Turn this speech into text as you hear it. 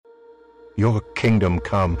Your kingdom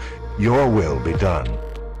come, your will be done,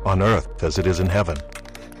 on earth as it is in heaven.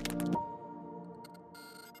 Can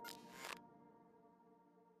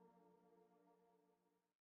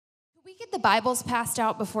we get the Bibles passed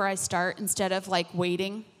out before I start instead of like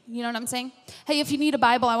waiting? You know what I'm saying? Hey, if you need a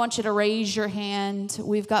Bible, I want you to raise your hand.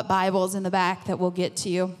 We've got Bibles in the back that we'll get to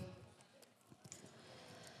you.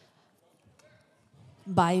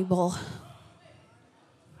 Bible.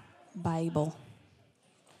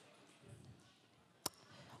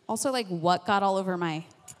 Also, like, what got all over my...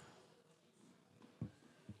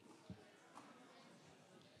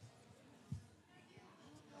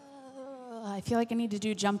 I feel like I need to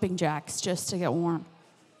do jumping jacks just to get warm.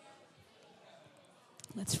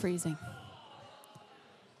 It's freezing.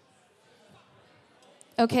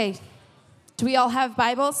 Okay. Do we all have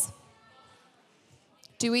Bibles?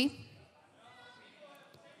 Do we?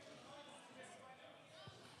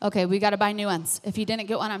 Okay, we got to buy new ones. If you didn't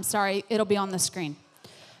get one, I'm sorry. It'll be on the screen.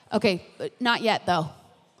 Okay, not yet, though.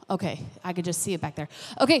 Okay, I could just see it back there.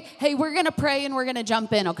 Okay, hey, we're going to pray and we're going to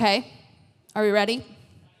jump in, okay? Are we ready?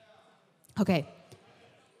 Okay.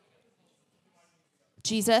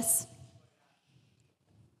 Jesus.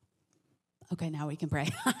 Okay, now we can pray.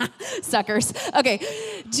 Suckers. Okay.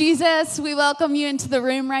 Jesus, we welcome you into the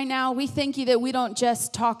room right now. We thank you that we don't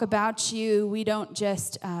just talk about you. We don't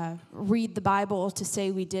just read the Bible to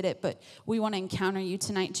say we did it, but we want to encounter you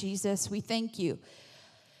tonight, Jesus. We thank you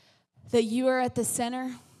that you are at the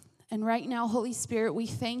center. And right now, Holy Spirit, we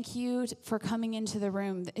thank you for coming into the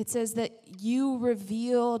room. It says that you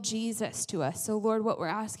reveal Jesus to us. So, Lord, what we're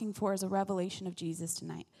asking for is a revelation of Jesus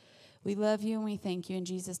tonight. We love you and we thank you in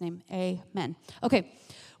Jesus' name. Amen. Okay,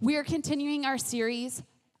 we are continuing our series,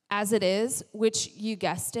 As It Is, which you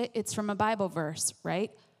guessed it, it's from a Bible verse,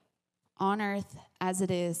 right? On earth as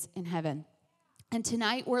it is in heaven. And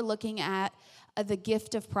tonight we're looking at the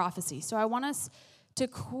gift of prophecy. So I want us to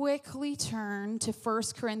quickly turn to 1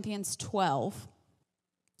 Corinthians 12.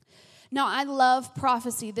 Now, I love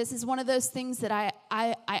prophecy. This is one of those things that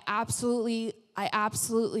I absolutely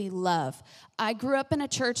love. I grew up in a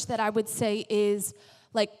church that I would say is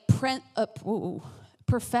like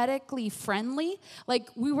prophetically friendly. Like,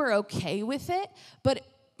 we were okay with it, but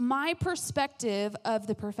my perspective of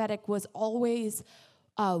the prophetic was always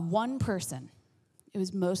one person. It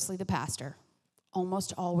was mostly the pastor,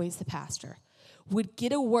 almost always the pastor, would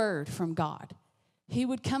get a word from God. He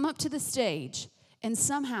would come up to the stage, and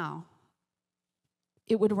somehow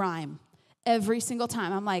it would rhyme every single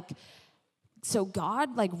time. I'm like, so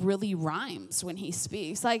God like really rhymes when he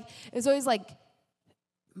speaks. Like, it's always like,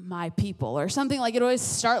 my people or something. Like, it always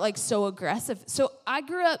start like so aggressive. So I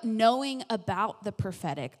grew up knowing about the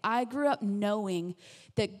prophetic. I grew up knowing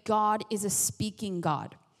that God is a speaking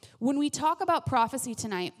God. When we talk about prophecy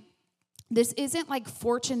tonight, this isn't like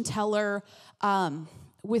fortune teller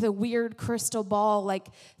with a weird crystal ball, like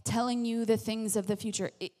telling you the things of the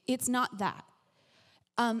future. It's not that.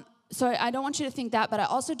 So I don't want you to think that, but I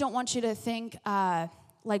also don't want you to think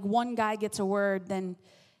like one guy gets a word, then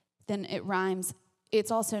it rhymes. It's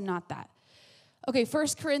also not that. Okay, 1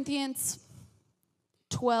 Corinthians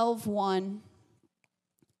 12:1.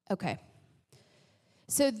 Okay.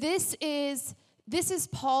 So this is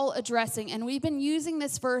Paul addressing, and we've been using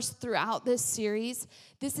this verse throughout this series.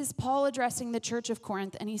 This is Paul addressing the church of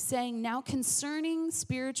Corinth, and he's saying, now concerning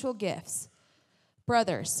spiritual gifts,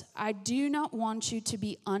 brothers, I do not want you to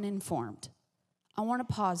be uninformed. I want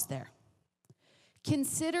to pause there.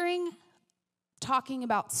 Considering talking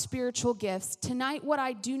about spiritual gifts, tonight what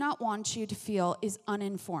I do not want you to feel is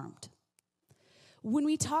uninformed. When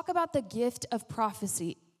we talk about the gift of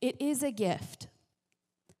prophecy, it is a gift.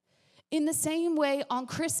 In the same way, on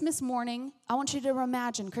Christmas morning, I want you to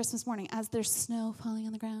imagine Christmas morning as there's snow falling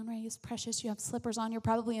on the ground, right? It's precious. You have slippers on. You're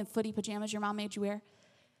probably in footy pajamas your mom made you wear.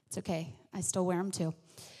 It's okay. I still wear them too.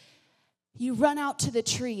 You run out to the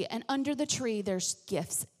tree, and under the tree, there's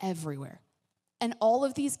gifts everywhere. And all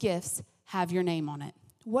of these gifts have your name on it.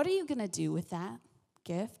 What are you going to do with that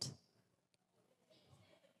gift?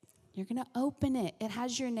 You're going to open it. It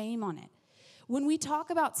has your name on it. When we talk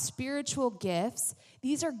about spiritual gifts,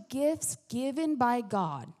 these are gifts given by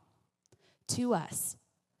God to us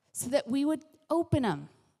so that we would open them,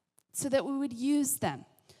 so that we would use them,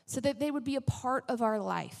 so that they would be a part of our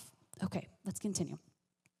life. Okay, let's continue.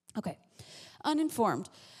 Okay, uninformed.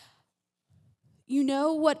 You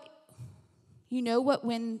know what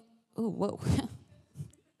when, oh, whoa.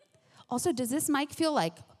 Also, does this mic feel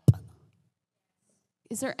like,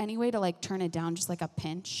 is there any way to like turn it down just like a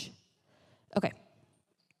pinch? Okay.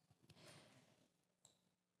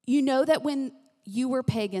 You know that when you were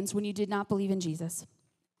pagans, when you did not believe in Jesus,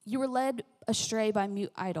 you were led astray by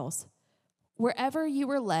mute idols wherever you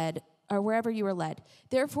were led.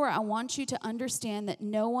 Therefore, I want you to understand that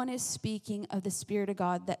no one is speaking of the Spirit of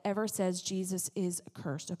God that ever says Jesus is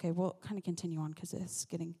accursed. Okay, we'll kind of continue on because it's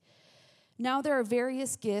getting... Now there are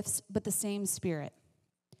various gifts, but the same Spirit.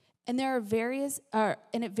 And it varies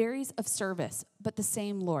of service, but the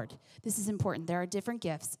same Lord. This is important. There are different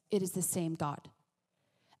gifts. It is the same God.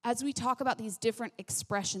 As we talk about these different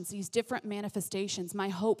expressions, these different manifestations, my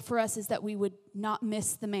hope for us is that we would not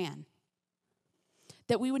miss the man.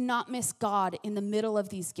 That we would not miss God in the middle of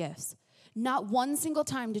these gifts. Not one single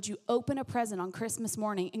time did you open a present on Christmas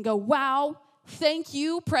morning and go, wow, thank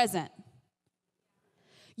you, present.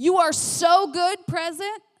 You are so good,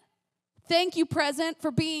 present. Thank you, present, for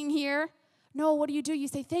being here. No, what do? You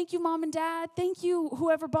say, thank you, Mom and Dad. Thank you,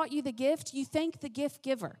 whoever bought you the gift. You thank the gift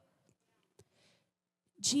giver.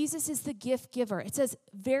 Jesus is the gift giver. It says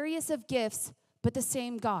various of gifts, but the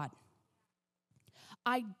same God.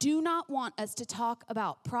 I do not want us to talk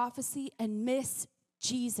about prophecy and miss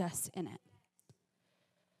Jesus in it.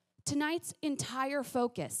 Tonight's entire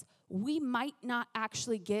focus, we might not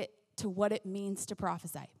actually get to what it means to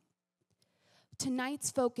prophesy. Tonight's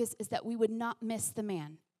focus is that we would not miss the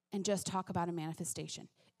man and just talk about a manifestation.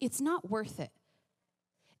 It's not worth it.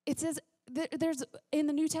 It says, there's in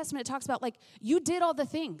the New Testament, it talks about like, you did all the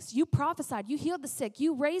things. You prophesied, you healed the sick,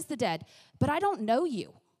 you raised the dead, but I don't know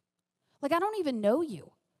you. Like, I don't even know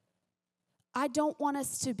you. I don't want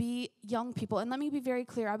us to be young people. And let me be very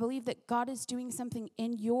clear. I believe that God is doing something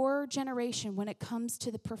in your generation when it comes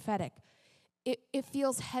to the prophetic. It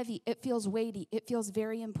feels heavy. It feels weighty. It feels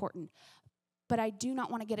very important. But I do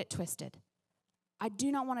not want to get it twisted. I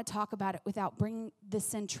do not want to talk about it without bringing the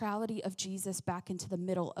centrality of Jesus back into the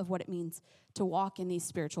middle of what it means to walk in these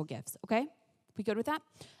spiritual gifts. Okay? We good with that?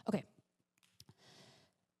 Okay.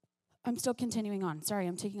 I'm still continuing on. Sorry,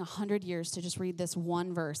 I'm taking 100 years to just read this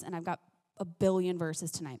one verse, and I've got a billion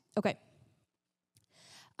verses tonight. Okay.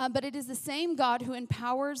 But it is the same God who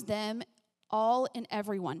empowers them all and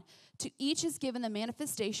everyone. To each is given the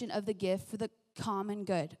manifestation of the gift for the common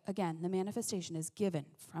good. Again, the manifestation is given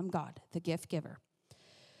from God, the gift giver.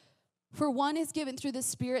 For one is given through the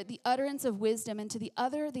Spirit the utterance of wisdom, and to the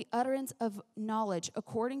other the utterance of knowledge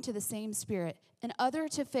according to the same Spirit, and other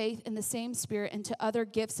to faith in the same Spirit, and to other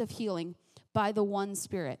gifts of healing by the one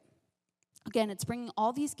Spirit. Again, it's bringing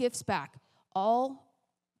all these gifts back, all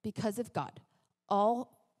because of God,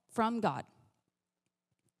 all from God.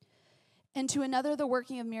 And to another the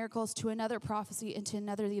working of miracles, to another prophecy, and to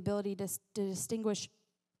another the ability to distinguish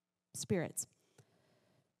spirits.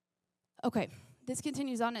 Okay. This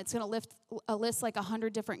continues on. It's going to list like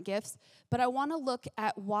 100 different gifts. But I want to look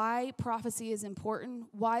at why prophecy is important,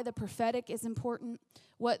 why the prophetic is important,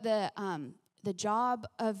 what the job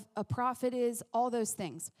of a prophet is, all those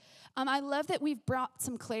things. I love that we've brought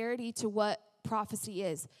some clarity to what prophecy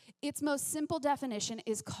is. Its most simple definition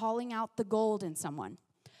is calling out the gold in someone.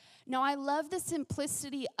 Now, I love the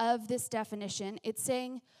simplicity of this definition. It's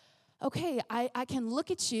saying, okay, I can look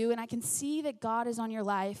at you and I can see that God is on your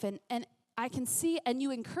life, and I can see, and you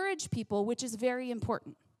encourage people, which is very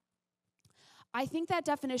important. I think that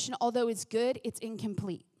definition, although it's good, it's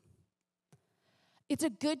incomplete. It's a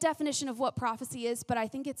good definition of what prophecy is, but I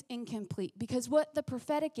think it's incomplete because what the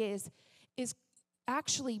prophetic is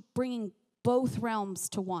actually bringing both realms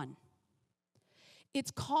to one. It's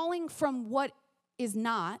calling from what is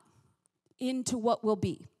not into what will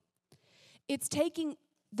be. It's taking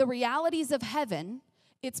the realities of heaven,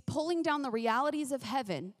 it's pulling down the realities of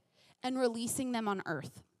heaven and releasing them on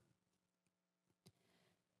earth,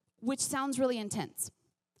 which sounds really intense.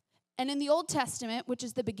 And in the Old Testament, which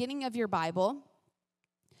is the beginning of your Bible,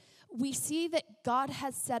 we see that God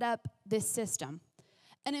has set up this system.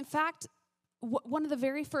 And in fact, one of the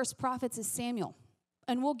very first prophets is Samuel.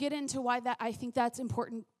 And we'll get into why that I think that's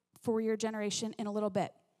important for your generation in a little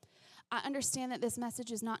bit. I understand that this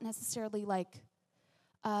message is not necessarily like,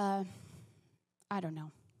 I don't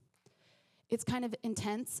know. It's kind of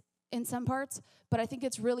intense in some parts, but I think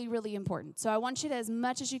it's really, really important. So I want you to, as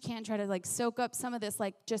much as you can, try to like soak up some of this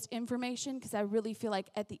like just information, because I really feel like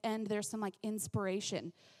at the end there's some like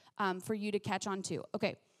inspiration for you to catch on to.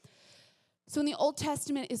 Okay. So in the Old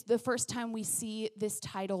Testament is the first time we see this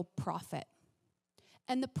title prophet.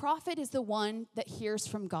 And the prophet is the one that hears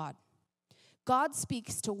from God. God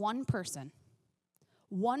speaks to one person.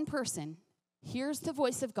 One person hears the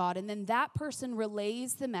voice of God, and then that person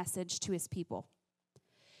relays the message to his people.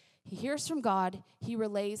 He hears from God. He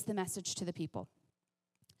relays the message to the people.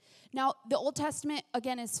 Now, the Old Testament,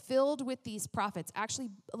 again, is filled with these prophets. Actually,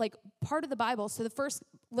 like part of the Bible, so the first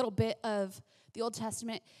little bit of the Old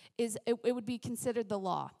Testament is, it would be considered the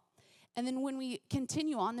law. And then when we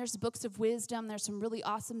continue on, there's books of wisdom. There's some really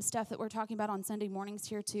awesome stuff that we're talking about on Sunday mornings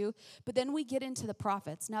here too. But then we get into the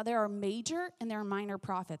prophets. Now, there are major and there are minor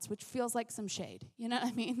prophets, which feels like some shade. You know what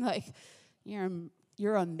I mean? Like,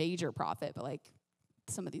 you're a major prophet, but like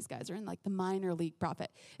some of these guys are in like the minor league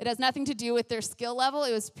prophet. It has nothing to do with their skill level.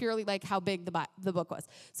 It was purely like how big the book was.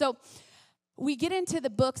 So we get into the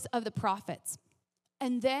books of the prophets.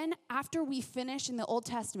 And then after we finish in the Old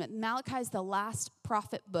Testament, Malachi is the last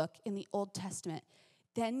prophet book in the Old Testament,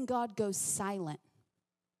 then God goes silent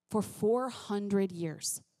for 400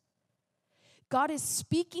 years. God is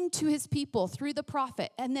speaking to his people through the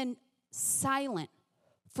prophet and then silent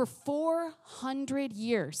for 400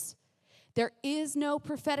 years. There is no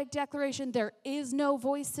prophetic declaration. There is no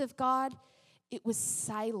voice of God. It was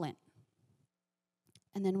silent.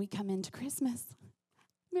 And then we come into Christmas.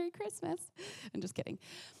 Merry Christmas. I'm just kidding.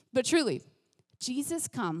 But truly, Jesus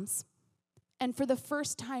comes, and for the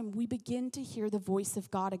first time, we begin to hear the voice of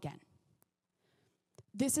God again.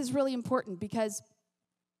 This is really important because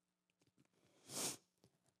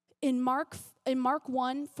in Mark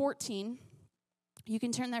 1:14, you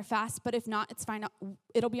can turn there fast, but if not, it's fine.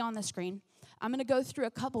 It'll be on the screen. I'm going to go through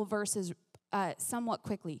a couple verses somewhat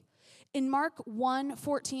quickly. In Mark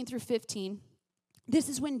 1:14 through 15, this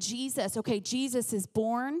is when Jesus is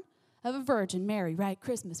born of a virgin, Mary, right?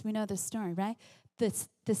 Christmas, we know this story, right? The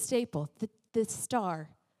staple, the star,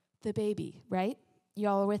 the baby, right? You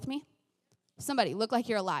all are with me? Somebody, look like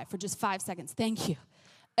you're alive for just 5 seconds. Thank you.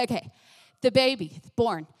 Okay, the baby,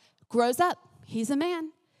 born, grows up. He's a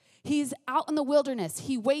man. He's out in the wilderness.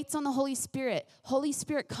 He waits on the Holy Spirit. Holy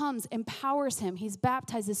Spirit comes, empowers him. He's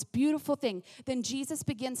baptized, this beautiful thing. Then Jesus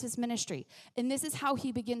begins his ministry. And this is how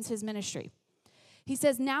he begins his ministry. He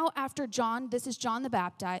says, now after John, this is John the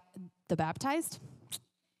Baptist.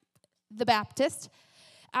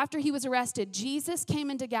 After he was arrested, Jesus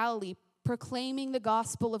came into Galilee proclaiming the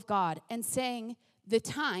gospel of God and saying the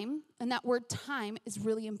time, and that word time is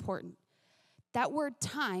really important. That word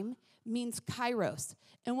time means kairos.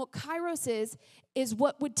 And what kairos is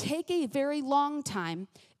what would take a very long time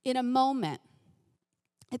in a moment.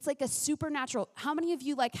 It's like a supernatural. How many of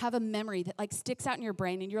you like have a memory that like sticks out in your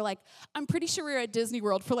brain and you're like, I'm pretty sure we were at Disney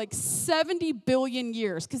World for like 70 billion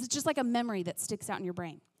years because it's just like a memory that sticks out in your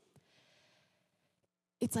brain.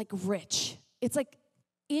 It's like rich. It's like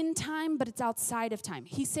in time, but it's outside of time.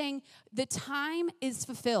 He's saying the time is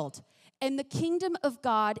fulfilled and the kingdom of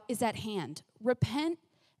God is at hand. Repent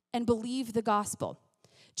and believe the gospel.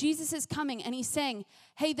 Jesus is coming and he's saying,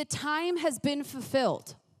 hey, the time has been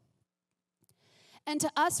fulfilled. And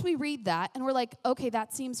to us, we read that, and we're like, okay,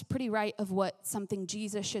 that seems pretty right of what something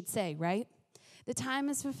Jesus should say, right? The time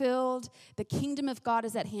is fulfilled. The kingdom of God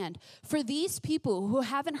is at hand. For these people who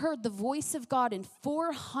haven't heard the voice of God in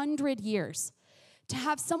 400 years, to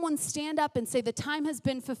have someone stand up and say, the time has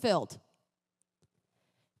been fulfilled.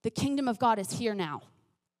 The kingdom of God is here now.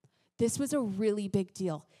 This was a really big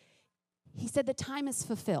deal. He said the time is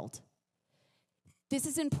fulfilled. This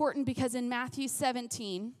is important because in Matthew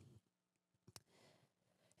 17,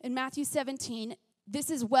 this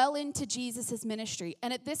is well into Jesus' ministry.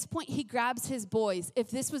 And at this point, he grabs his boys. If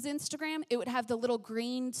this was Instagram, it would have the little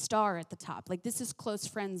green star at the top. Like, this is close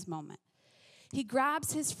friends moment. He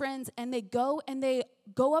grabs his friends, and they go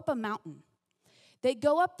up a mountain. They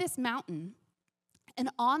go up this mountain, and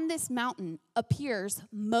on this mountain appears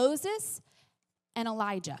Moses and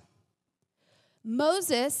Elijah.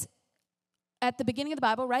 Moses, at the beginning of the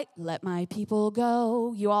Bible, right? Let my people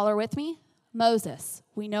go. You all are with me? Moses.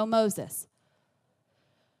 We know Moses.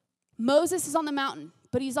 Moses is on the mountain,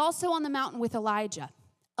 but he's also on the mountain with Elijah.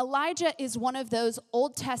 Elijah is one of those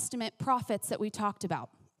Old Testament prophets that we talked about.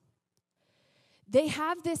 They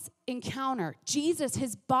have this encounter. Jesus,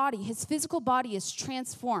 his physical body is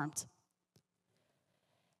transformed.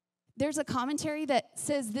 There's a commentary that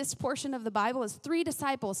says this portion of the Bible is 3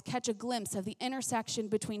 disciples catch a glimpse of the intersection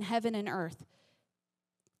between heaven and earth,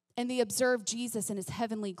 and they observe Jesus in his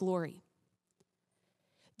heavenly glory.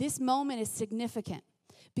 This moment is significant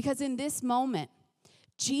because in this moment,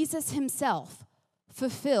 Jesus himself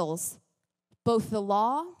fulfills both the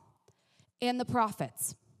law and the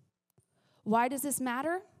prophets. Why does this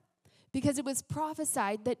matter? Because it was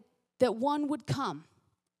prophesied that one would come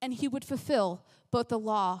and he would fulfill both the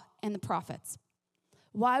law and the prophets.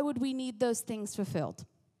 Why would we need those things fulfilled?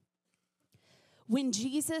 When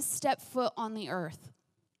Jesus stepped foot on the earth,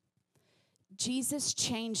 Jesus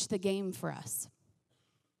changed the game for us.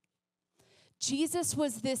 Jesus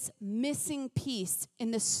was this missing piece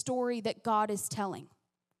in the story that God is telling.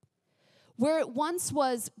 Where it once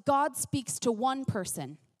was God speaks to one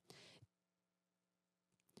person,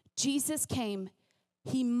 Jesus came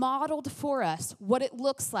He modeled for us what it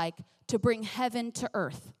looks like to bring heaven to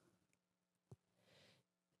earth.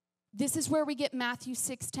 This is where we get Matthew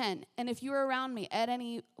 6:10. And if you were around me at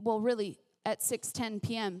at 6:10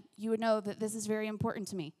 p.m., you would know that this is very important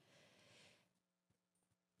to me.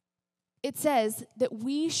 It says that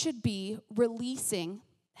we should be releasing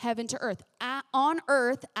heaven to earth, on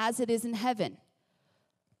earth as it is in heaven.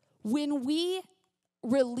 When we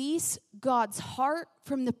release God's heart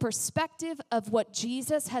from the perspective of what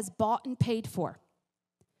Jesus has bought and paid for,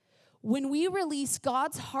 when we release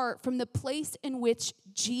God's heart from the place in which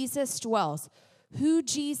Jesus dwells, who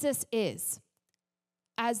Jesus is,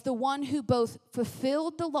 as the one who both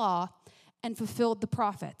fulfilled the law and fulfilled the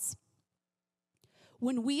prophets.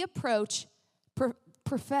 When we approach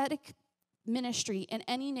prophetic ministry in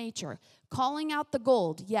any nature, calling out the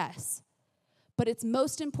gold, yes, but it's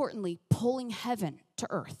most importantly pulling heaven to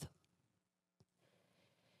earth.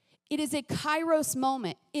 It is a kairos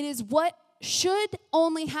moment. It is what should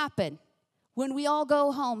only happen when we all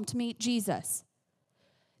go home to meet Jesus.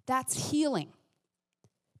 That's healing.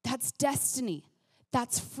 That's destiny.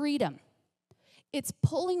 That's freedom. It's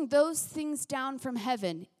pulling those things down from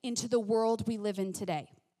heaven into the world we live in today.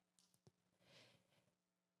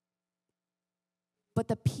 But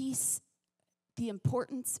the peace, the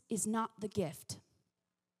importance is not the gift.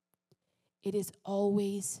 It is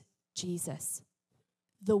always Jesus,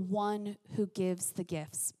 the one who gives the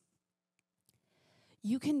gifts.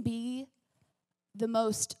 You can be the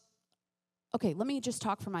most, okay, let me just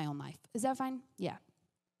talk for my own life. Is that fine? Yeah.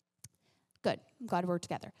 Good. I'm glad we're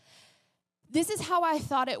together. This is how I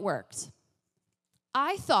thought it worked.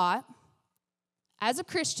 I thought, as a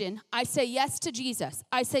Christian, I say yes to Jesus.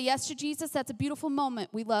 I say yes to Jesus. That's a beautiful moment.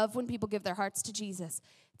 We love when people give their hearts to Jesus.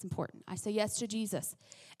 It's important. I say yes to Jesus.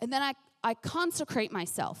 And then I consecrate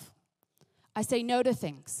myself. I say no to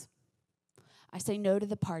things. I say no to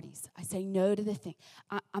the parties. I say no to the thing.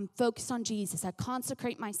 I'm focused on Jesus. I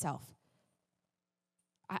consecrate myself.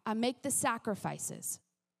 I make the sacrifices.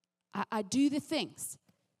 I do the things.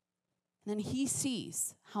 And then he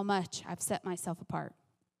sees how much I've set myself apart.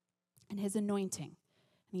 And his anointing.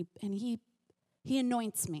 And he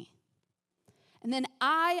anoints me. And then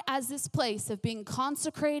I, as this place of being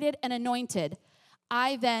consecrated and anointed,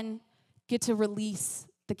 I then get to release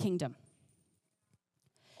the kingdom.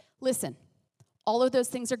 Listen, all of those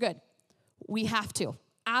things are good. We have to.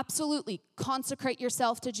 Absolutely consecrate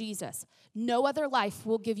yourself to Jesus. No other life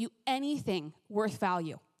will give you anything worth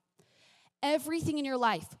value. Everything in your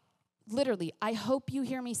life, literally, I hope you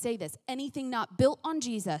hear me say this, anything not built on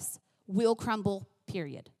Jesus will crumble,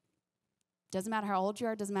 period. Doesn't matter how old you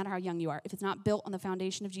are, doesn't matter how young you are. If it's not built on the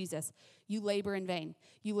foundation of Jesus, you labor in vain.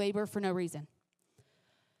 You labor for no reason.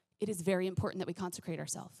 It is very important that we consecrate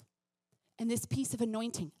ourselves. And this piece of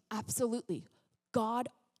anointing, absolutely. God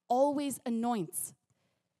always anoints.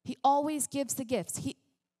 He always gives the gifts.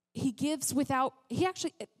 He gives without,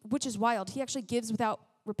 which is wild, he actually gives without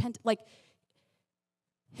repentance. Like,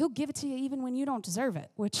 he'll give it to you even when you don't deserve it,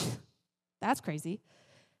 which, that's crazy.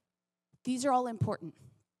 These are all important.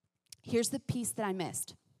 Here's the piece that I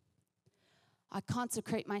missed. I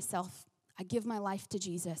consecrate myself. I give my life to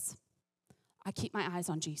Jesus. I keep my eyes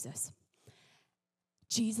on Jesus.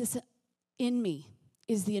 Jesus in me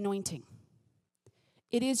is the anointing.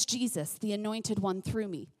 It is Jesus, the anointed one through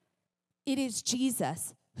me. It is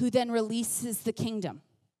Jesus who then releases the kingdom.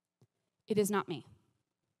 It is not me.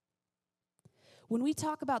 When we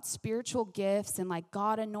talk about spiritual gifts and like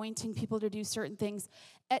God anointing people to do certain things,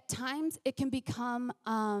 at times it can become,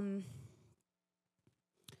 a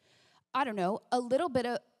little bit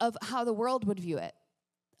of how the world would view it.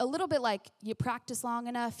 A little bit like you practice long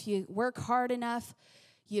enough, you work hard enough,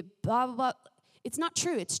 you blah, blah, blah. It's not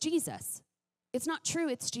true. It's Jesus. It's not true.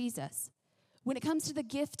 It's Jesus. When it comes to the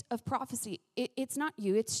gift of prophecy, it's not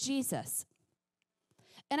you. It's Jesus.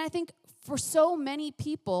 And I think for so many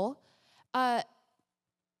people,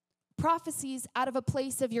 prophecies out of a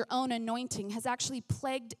place of your own anointing has actually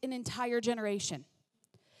plagued an entire generation.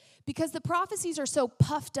 Because the prophecies are so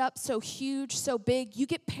puffed up, so huge, so big, you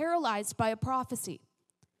get paralyzed by a prophecy.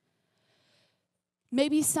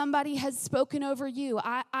 Maybe somebody has spoken over you.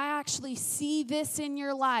 I actually see this in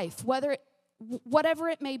your life, whatever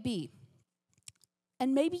it may be.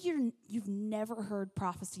 And maybe you've never heard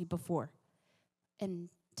prophecy before. And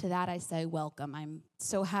to that I say, welcome. I'm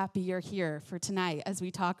so happy you're here for tonight as we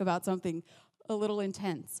talk about something a little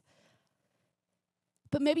intense.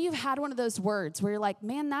 But maybe you've had one of those words where you're like,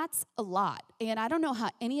 man, that's a lot. And I don't know how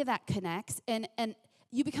any of that connects. And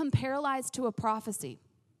you become paralyzed to a prophecy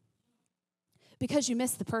because you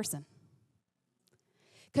miss the person.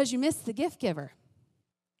 Because you miss the gift giver.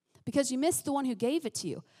 because you missed the one who gave it to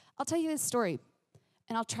you. I'll tell you this story,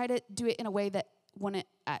 and I'll try to do it in a way that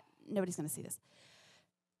nobody's going to see this.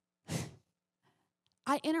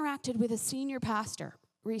 I interacted with a senior pastor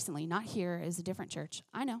recently, not here, it was a different church.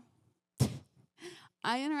 I know.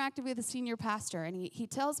 I interacted with a senior pastor, and he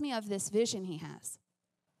tells me of this vision he has.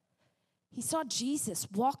 He saw Jesus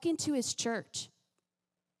walk into his church.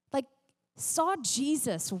 Like, saw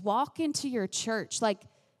Jesus walk into your church. Like,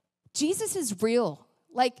 Jesus is real.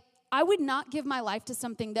 Like, I would not give my life to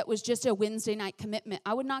something that was just a Wednesday night commitment.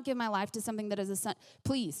 I would not give my life to something that is a Sunday.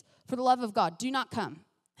 Please, for the love of God, do not come.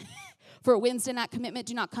 For a Wednesday night commitment,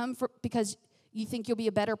 do not come because you think you'll be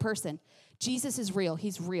a better person. Jesus is real.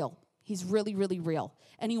 He's real. He's really, really real.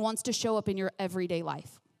 And he wants to show up in your everyday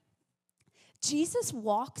life. Jesus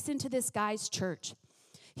walks into this guy's church.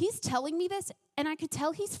 He's telling me this, and I could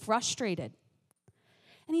tell he's frustrated.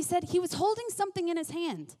 And he said he was holding something in his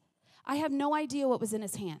hand. I have no idea what was in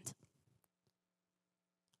his hand.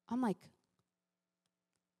 I'm like,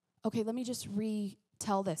 okay, let me just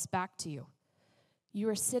retell this back to you. You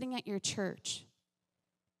were sitting at your church,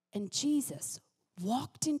 and Jesus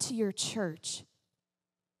walked into your church,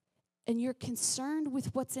 and you're concerned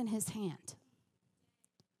with what's in his hand,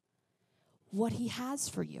 what he has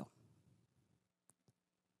for you.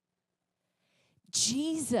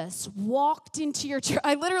 Jesus walked into your church.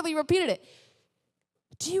 I literally repeated it.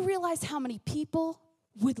 Do you realize how many people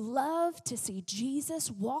would love to see Jesus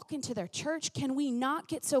walk into their church? Can we not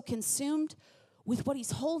get so consumed with what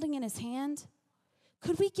he's holding in his hand?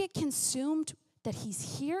 Could we get consumed that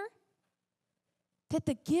he's here? That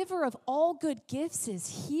the giver of all good gifts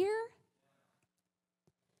is here?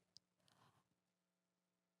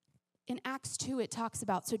 In Acts 2, it talks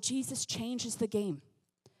about, so Jesus changes the game.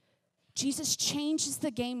 Jesus changes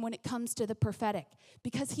the game when it comes to the prophetic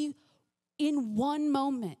because in one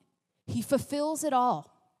moment, he fulfills it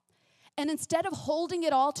all. And instead of holding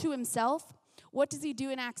it all to himself, what does he do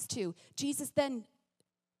in Acts 2? Jesus then,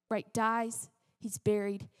 dies, he's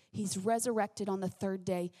buried, he's resurrected on the third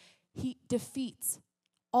day. He defeats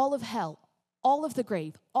all of hell, all of the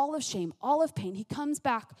grave, all of shame, all of pain. He comes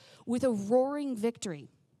back with a roaring victory.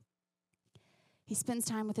 He spends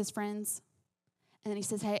time with his friends, and then he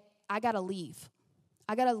says, hey, I got to leave.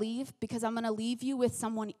 I got to leave because I'm going to leave you with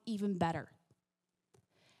someone even better.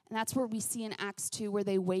 And that's where we see in Acts 2 where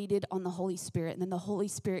they waited on the Holy Spirit, and then the Holy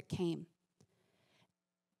Spirit came.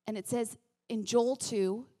 And it says in Joel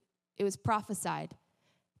 2, it was prophesied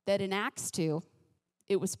that in Acts 2,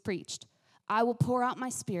 it was preached. I will pour out my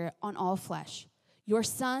Spirit on all flesh. Your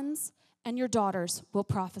sons and your daughters will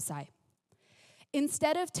prophesy.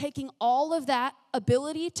 Instead of taking all of that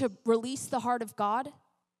ability to release the heart of God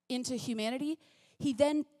into humanity, he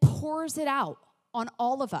then pours it out on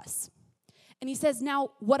all of us. And he says, now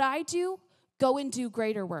what I do, go and do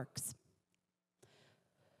greater works.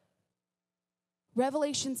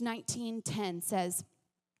 Revelations 19:10 says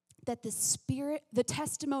that the Spirit, the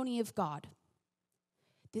testimony of God,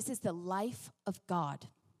 this is the life of God,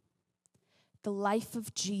 the life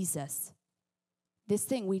of Jesus. This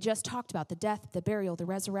thing we just talked about, the death, the burial, the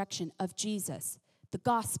resurrection of Jesus, the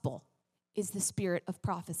gospel is the spirit of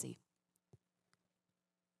prophecy.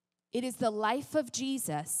 It is the life of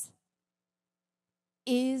Jesus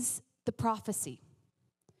is the prophecy.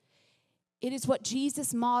 It is what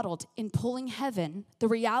Jesus modeled in pulling heaven, the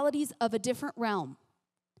realities of a different realm,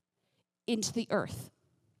 into the earth.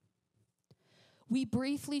 We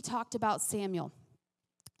briefly talked about Samuel.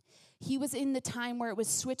 He was in the time where it was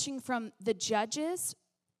switching from the judges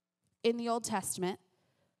in the Old Testament,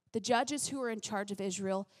 the judges who were in charge of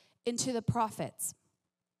Israel, into the prophets.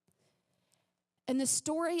 And the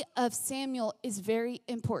story of Samuel is very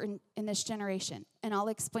important in this generation, and I'll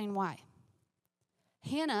explain why.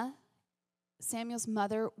 Hannah, Samuel's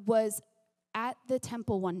mother, was at the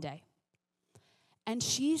temple one day, and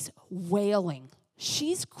she's wailing.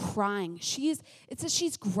 She's crying. It says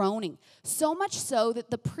she's groaning. So much so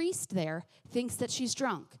that the priest there thinks that she's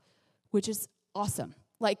drunk, which is awesome.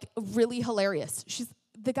 Like, really hilarious.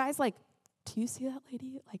 The guy's like, do you see that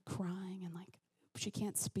lady, like, crying and, like, she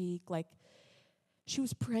can't speak? Like, she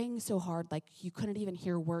was praying so hard, like, you couldn't even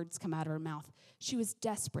hear words come out of her mouth. She was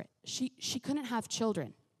desperate. She couldn't have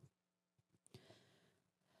children.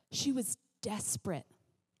 She was desperate.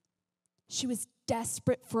 She was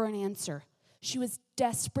desperate for an answer. She was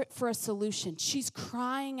desperate for a solution. She's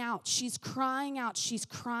crying out. She's crying out. She's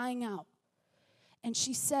crying out. And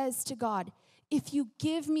she says to God, if you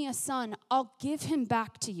give me a son, I'll give him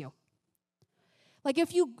back to you. Like,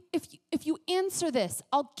 if you answer this,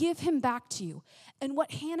 I'll give him back to you. And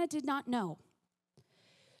what Hannah did not know,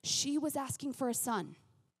 she was asking for a son,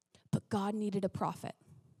 but God needed a prophet.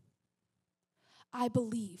 I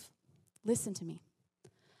believe, listen to me,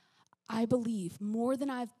 I believe more than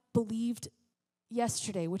I've believed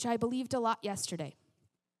yesterday, which I believed a lot yesterday.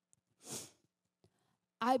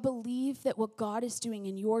 I believe that what God is doing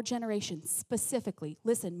in your generation specifically,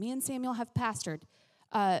 listen, me and Samuel have pastored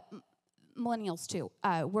millennials too.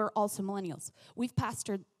 We're also millennials. We've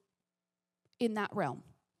pastored in that realm.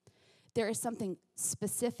 There is something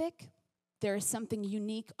specific. There is something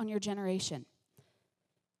unique on your generation.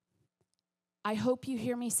 I hope you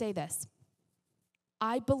hear me say this.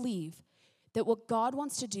 I believe that what God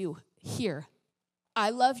wants to do here,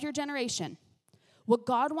 I love your generation. What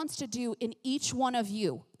God wants to do in each one of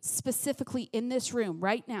you, specifically in this room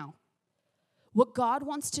right now, what God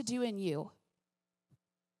wants to do in you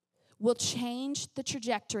will change the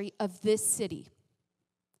trajectory of this city.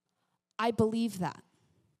 I believe that.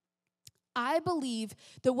 I believe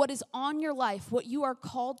that what is on your life, what you are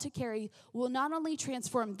called to carry, will not only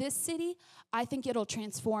transform this city, I think it'll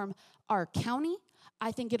transform our county.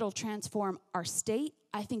 I think it'll transform our state.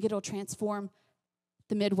 I think it'll transform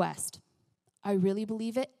the Midwest. I really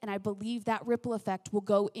believe it, and I believe that ripple effect will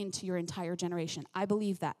go into your entire generation. I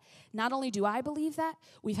believe that. Not only do I believe that,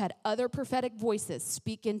 we've had other prophetic voices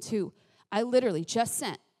speak into. I literally just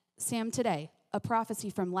sent Sam today a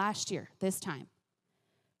prophecy from last year, this time.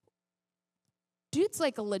 Dude's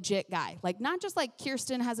like a legit guy. Like, not just like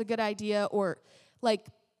Kirsten has a good idea or like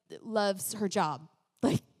loves her job.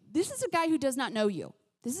 Like, this is a guy who does not know you.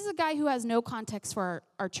 This is a guy who has no context for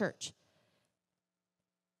our church.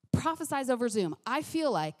 Prophesies over Zoom. I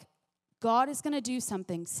feel like God is going to do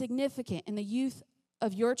something significant in the youth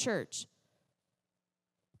of your church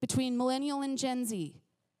between millennial and Gen Z.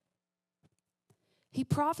 He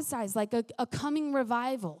prophesies like a coming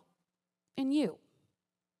revival in you.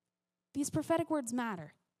 These prophetic words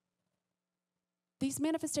matter. These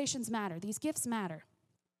manifestations matter. These gifts matter.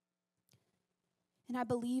 And I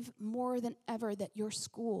believe more than ever that your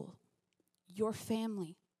school, your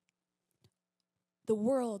family, the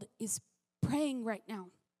world is praying right now.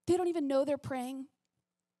 They don't even know they're praying.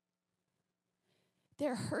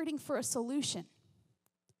 They're hurting for a solution.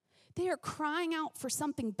 They are crying out for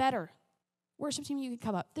something better. Worship team, you can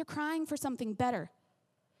come up. They're crying for something better.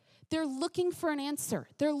 They're looking for an answer.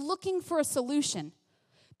 They're looking for a solution.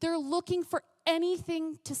 They're looking for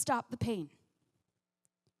anything to stop the pain.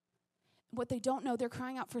 What they don't know, they're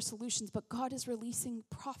crying out for solutions, but God is releasing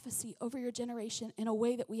prophecy over your generation in a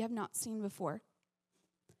way that we have not seen before.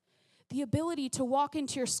 The ability to walk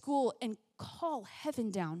into your school and call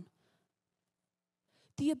heaven down.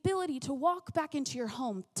 The ability to walk back into your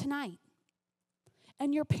home tonight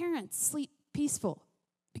and your parents sleep peaceful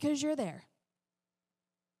because you're there.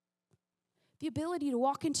 The ability to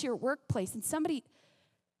walk into your workplace and somebody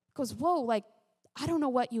goes, whoa, like, I don't know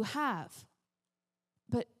what you have,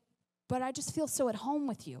 but I just feel so at home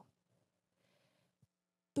with you.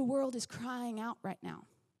 The world is crying out right now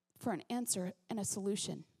for an answer and a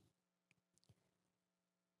solution.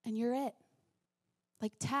 And you're it.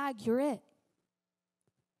 Like, tag, you're it.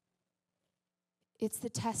 It's the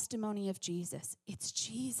testimony of Jesus. It's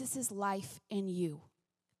Jesus' life in you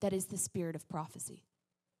that is the spirit of prophecy.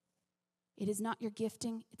 It is not your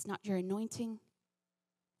gifting. It's not your anointing.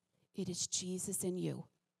 It is Jesus in you,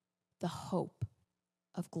 the hope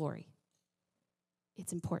of glory.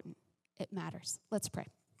 It's important. It matters. Let's pray.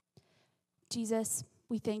 Jesus,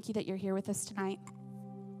 we thank you that you're here with us tonight.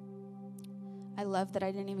 I love that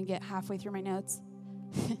I didn't even get halfway through my notes.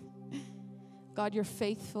 God, you're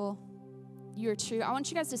faithful. You're true. I want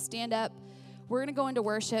you guys to stand up. We're going to go into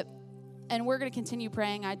worship, and we're going to continue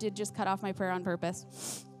praying. I did just cut off my prayer on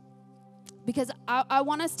purpose, because I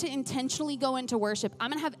want us to intentionally go into worship. I'm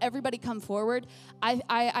going to have everybody come forward.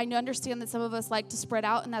 I understand that some of us like to spread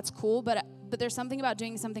out, and that's cool, but there's something about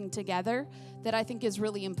doing something together that I think is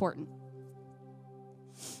really important.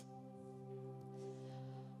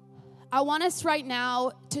 I want us right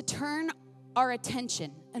now to turn our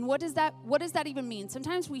attention. And what does that even mean?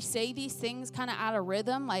 Sometimes we say these things kind of out of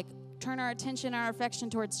rhythm, like turn our attention, our affection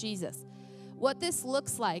towards Jesus. What this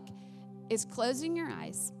looks like is closing your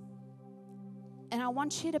eyes. And I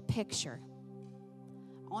want you to picture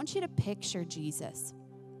Jesus.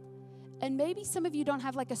 And maybe some of you don't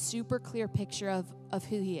have like a super clear picture of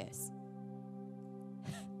who he is.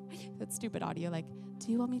 That's stupid audio, like,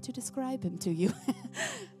 do you want me to describe him to you?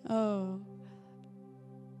 Oh.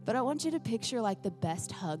 But I want you to picture like the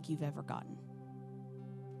best hug you've ever gotten.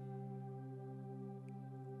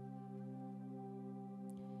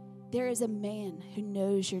 There is a man who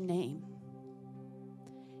knows your name.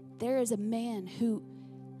 There is a man who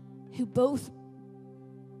both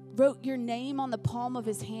wrote your name on the palm of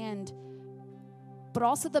his hand but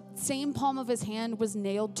also the same palm of his hand was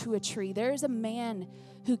nailed to a tree. There is a man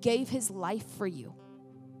who gave his life for you,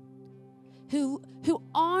 who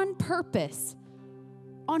on purpose,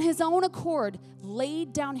 on his own accord,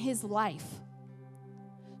 laid down his life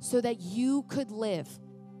so that you could live.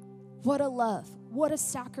 What a love. What a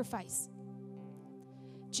sacrifice.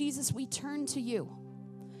 Jesus, we turn to you,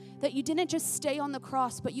 that you didn't just stay on the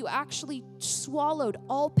cross, but you actually swallowed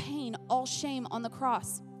all pain, all shame on the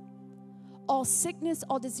cross. All sickness,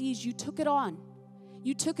 all disease, you took it on.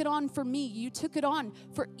 You took it on for me. You took it on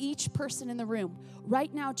for each person in the room.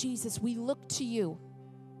 Right now, Jesus, we look to you.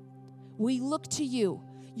 We look to you.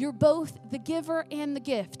 You're both the giver and the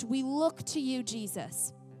gift. We look to you,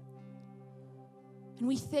 Jesus. And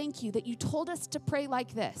we thank you that you told us to pray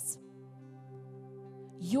like this.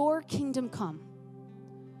 Your kingdom come.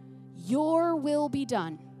 Your will be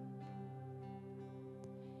done.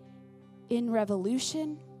 In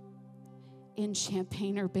Revolution, in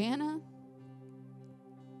Champaign-Urbana,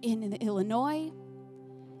 in Illinois,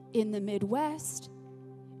 in the Midwest,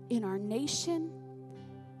 in our nation,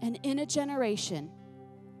 and in a generation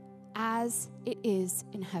as it is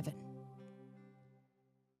in heaven.